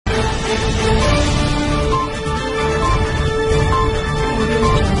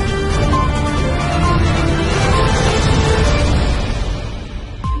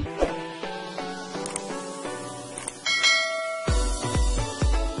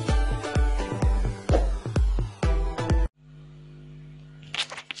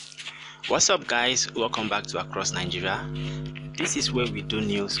What's up, guys? Welcome back to Across Nigeria. This is where we do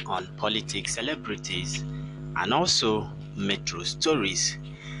news on politics, celebrities, and also metro stories.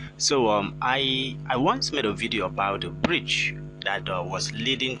 So I once made a video about a bridge that was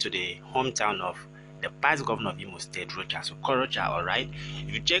leading to the hometown of the past governor of Imo State, Rochas Okoroha. All right,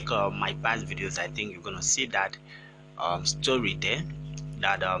 if you check my past videos, I think you're gonna see that story there,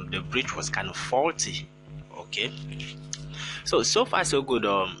 that the bridge was kind of faulty. Okay. So far so good.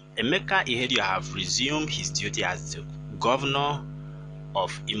 Emeka.ihedioha have resumed his duty as the governor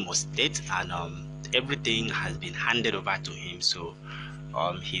of Imo State, and everything has been handed over to him. So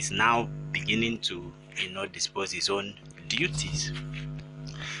he's now beginning to dispose his own duties.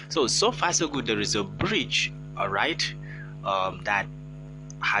 So far so good. There is a bridge, all right, that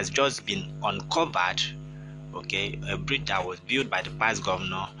has just been uncovered. Okay, a bridge that was built by the past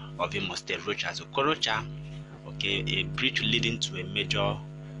governor of Imo State, Rochas Okoroha. Okay, a bridge leading to a major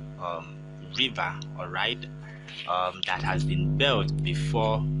river, all right, that has been built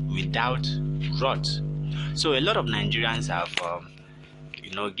before without rot. So a lot of Nigerians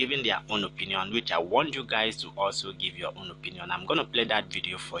have given their own opinion, which I want you guys to also give your own opinion. I'm going to play that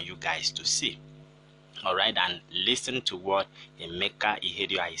video for you guys to see, all right, and listen to what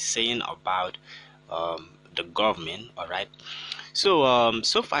Emeka.ihedioha is saying about the government, all right. So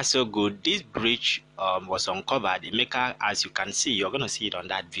so far so good. This bridge was uncovered. Emeka, as you can see, you're going to see it on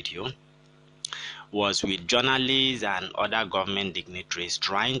that video, was with journalists and other government dignitaries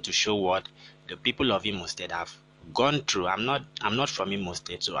trying to show what the people of Imo State have gone through. I'm not from Imo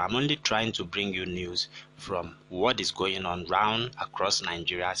State, so I'm only trying to bring you news from what is going on round across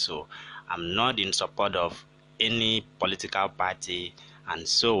Nigeria. So I'm not in support of any political party and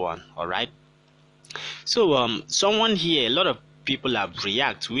so on, all right. So someone here, a lot of people have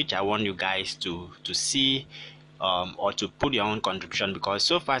react, which I want you guys to see or to put your own contribution, because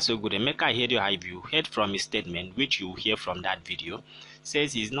so far so good. Emeka.ihedioha, if you heard from his statement, which you hear from that video,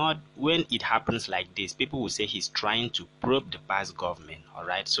 says he's not, when it happens like this, people will say he's trying to probe the past government, all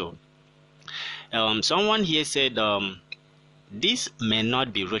right. So someone here said this may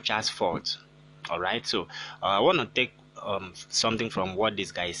not be Rocha's fault, all right. So I want to take something from what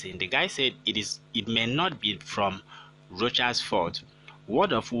this guy is saying. The guy said it may not be from Rocha's fault.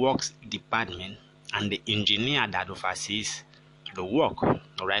 What of Works Department and the engineer that oversees the work,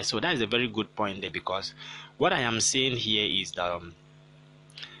 all right. So that is a very good point there, because what I am saying here is that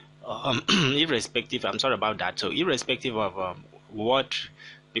irrespective, I'm sorry about that. So irrespective of what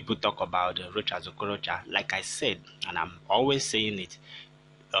people talk about Rochas Okoroha, like I said, and I'm always saying it,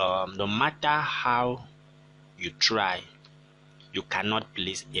 no matter how you try, you cannot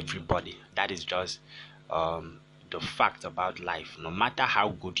please everybody. That is just the fact about life. No matter how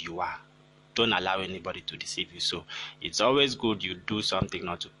good you are, don't allow anybody to deceive you. So it's always good you do something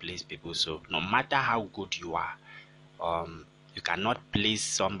not to please people. So no matter how good you are, you cannot please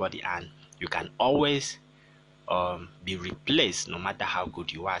somebody, and you can always be replaced no matter how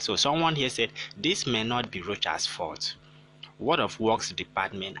good you are. So someone here said this may not be Rocha's fault. What of Works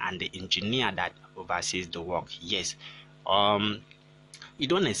Department and the engineer that oversees the work? Yes. You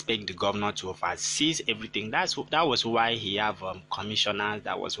don't expect the governor to oversee everything. That was why he have commissioners.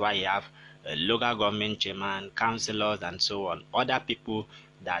 That was why he have local government chairman, councillors, and so on. Other people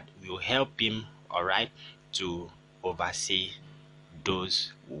that will help him, all right, to oversee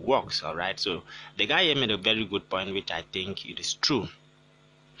those works, all right. So the guy here made a very good point, which I think it is true.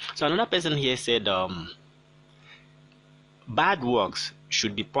 So another person here said bad works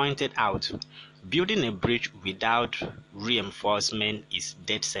should be pointed out. Building a bridge without reinforcement is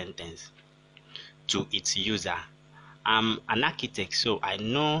death sentence to its user. I'm an architect, so I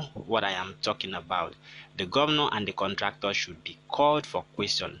know what I am talking about. The governor and the contractor should be called for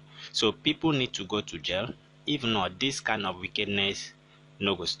question. So people need to go to jail. If not, this kind of wickedness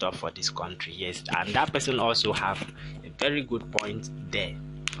no go stop for this country. Yes, and that person also have a very good point there,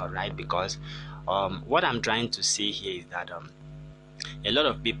 all right, because what I'm trying to say here is that a lot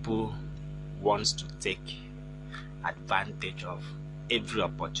of people wants to take advantage of every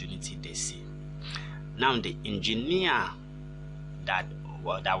opportunity they see. Now the engineer that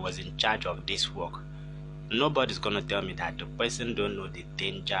was in charge of this work, nobody's gonna tell me that the person don't know the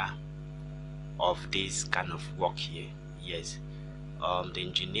danger of this kind of work here. Yes, the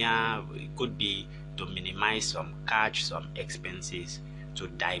engineer, it could be to minimize some cash, some expenses, to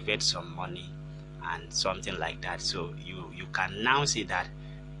divert some money and something like that. So you can now see that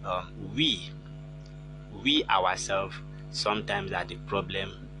we ourselves sometimes are the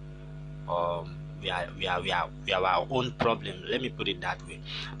problem. We are our own problem. Let me put it that way,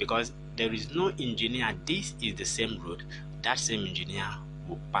 because there is no engineer. This is the same road that same engineer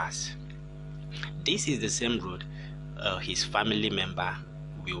will pass. This is the same road his family member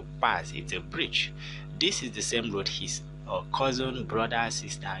will pass. It's a bridge. This is the same road his cousin, brother,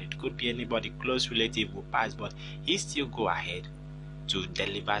 sister, it could be anybody, close relative will pass, but he still go ahead to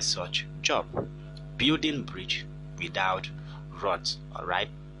deliver such job, building bridge without roads. All right,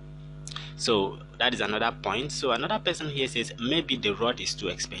 so that is another point. So another person here says maybe the road is too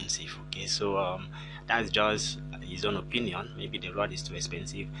expensive. Okay, so that's just his own opinion. Maybe the road is too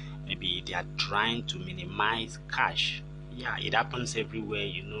expensive. Maybe they are trying to minimize cash. Yeah, it happens everywhere,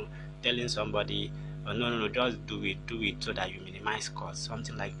 you know, telling somebody, oh, no, just do it so that you minimize costs,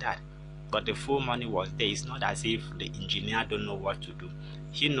 something like that. But the full money was there. It's not as if the engineer don't know what to do.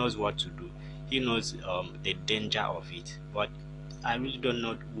 He knows what to do. He knows the danger of it. But I really don't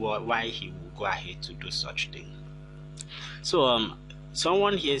know why he will go ahead to do such thing. So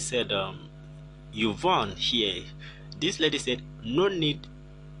someone here said, Yvonne here, this lady said, no need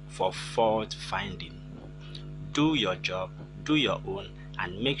for fault finding. Do your job, do your own,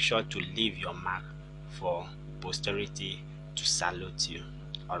 and make sure to leave your mark for posterity to salute you.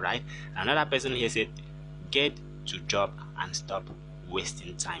 All right. Another person here said, get to job and stop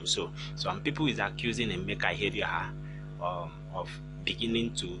wasting time. So some people is accusing Emeka.ihedioha of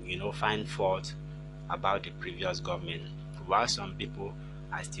beginning to, you know, find fault about the previous government, while some people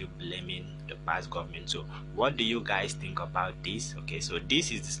are still blaming the past government. So what do you guys think about this? Okay, so this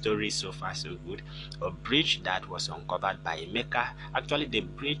is the story so far so good. A bridge that was uncovered by Emeka. Actually, the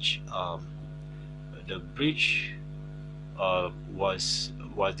bridge was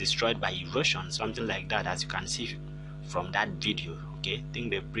destroyed by erosion, something like that, as you can see from that video. Okay, I think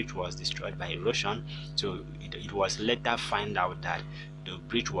the bridge was destroyed by erosion. So it was later found out that the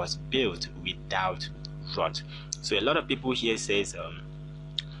bridge was built without roads. So a lot of people here says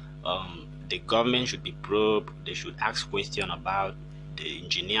the government should be probed. They should ask questions about the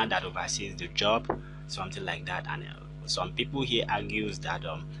engineer that oversees the job, something like that. And some people here argues that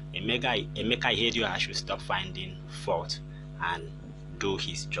Emeka.ihedioha should stop finding fault and do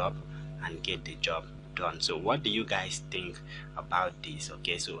his job and get the job done. So what do you guys think about this?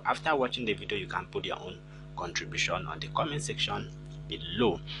 Okay, so after watching the video, you can put your own contribution on the comment section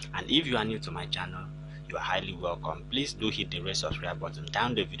below. And if you are new to my channel, you are highly welcome. Please do hit the red subscribe button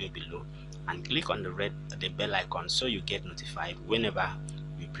down the video below and click on the bell icon so you get notified whenever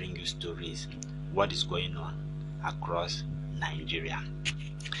we bring you stories, what is going on across Nigeria.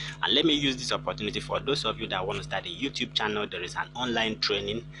 And let me use this opportunity for those of you that want to start a YouTube channel. There is an online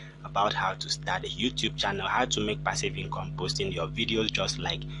training about how to start a YouTube channel, how to make passive income posting your videos, just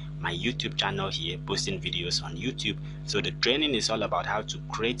like my YouTube channel here, posting videos on YouTube. So the training is all about how to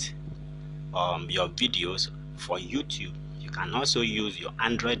create your videos for YouTube. You can also use your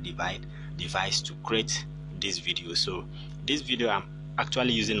Android device to create this video. So this video, I'm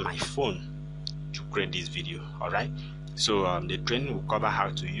actually using my phone to create this video. All right, so the training will cover how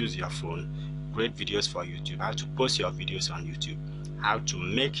to use your phone, create videos for YouTube, how to post your videos on YouTube, how to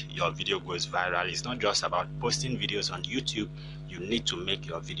make your video goes viral. It's not just about posting videos on YouTube. You need to make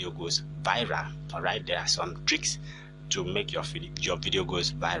your video goes viral. All right, there are some tricks to make your video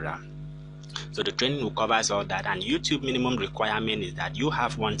goes viral. So the training will cover all that. And YouTube minimum requirement is that you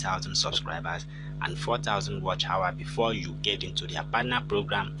have 1,000 subscribers and 4,000 watch hours before you get into their partner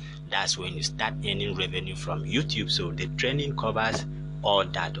program. That's when you start earning revenue from YouTube. So the training covers all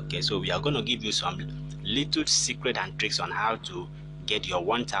that. Okay, so we are going to give you some little secret and tricks on how to get your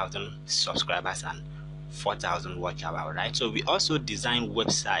 1,000 subscribers and 4,000 watch hours. All right, so we also design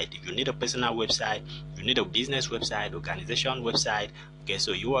website. If you need a personal website, if you need a business website, organization website, okay,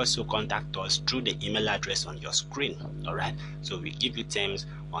 so you also contact us through the email address on your screen. All right, so we give you terms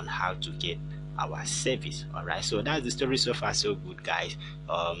on how to get our service. All right, so that's the story so far so good, guys.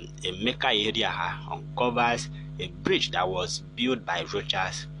 Emeka.ihedioha uncovers a bridge that was built by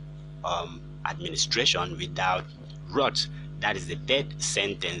Rocha's administration without roads. That is a death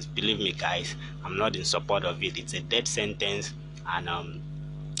sentence. Believe me, guys, I'm not in support of it. It's a death sentence. And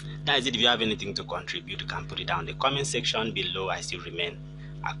that is it. If you have anything to contribute, you can put it down in the comment section below. I still remain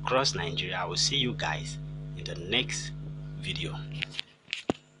across Nigeria. I will see you guys in the next video.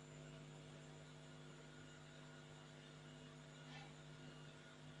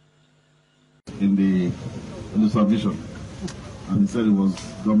 In the submission, and he said it was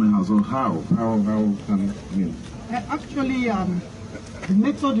government house. So how can I mean? Actually, the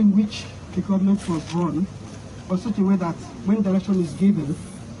method in which the government was run was such a way that when direction is given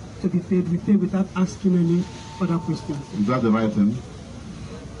to be paid, we pay without asking any further questions. Is that the right thing?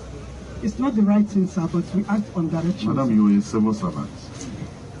 It's not the right thing, sir, but we act on direction. Madam, you were a civil servant.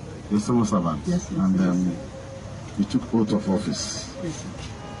 You're a civil servant. Yes, yes. And you took oath of office. Yes, sir.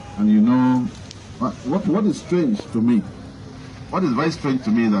 And you know, what is strange to me, what is very strange to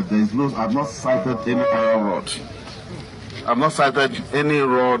me that there is no, I've not cited any iron rod. I've not cited any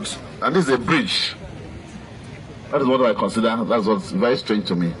road, and this is a bridge. That is what I consider, that's what's very strange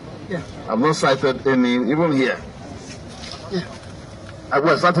to me. Yeah. I've not cited any, even here. Yeah.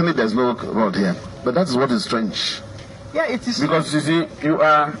 Well, certainly there's no road here, but that is what is strange. Yeah, it is. Because you see, you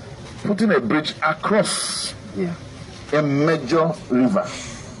are putting a bridge across a major river,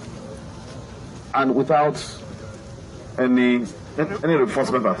 and without any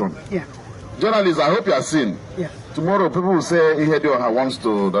reinforcement at all. Yeah. Journalists, I hope you are seeing. Yeah. Tomorrow people will say ihedioha wants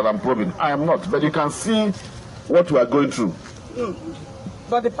to, that I'm probing. I am not, but you can see what we are going through.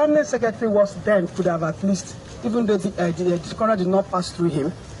 But the permanent secretary was then, could have at least, even though the discovery did not pass through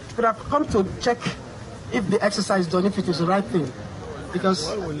him, could have come to check if the exercise done, if it is the right thing.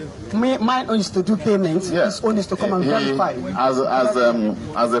 Because mine is to do payments, his own is to come and verify.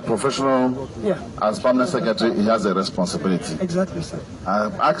 As a professional, as permanent secretary, he has a responsibility. Exactly, sir.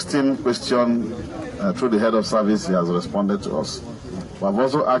 I've asked him question through the head of service, he has responded to us. But I've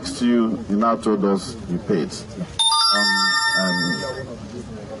also asked you, he now told us you paid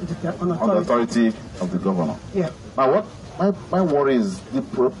on the authority of the governor. Yeah. Now my worry is the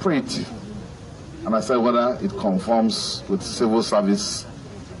propriety. And I said whether it conforms with civil service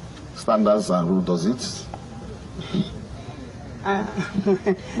standards and who does it.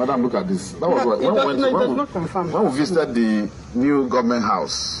 Madam, look at this. That was when we visited the new government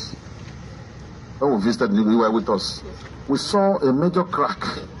house. When we visited, you were with us. We saw a major crack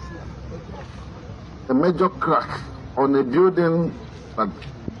on a building that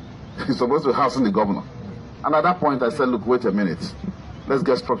is supposed to be housing the governor. And at that point, I said, look, wait a minute. Let's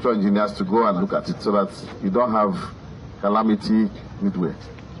get structural engineers to go and look at it so that you don't have calamity midway.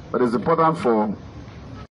 But it's important for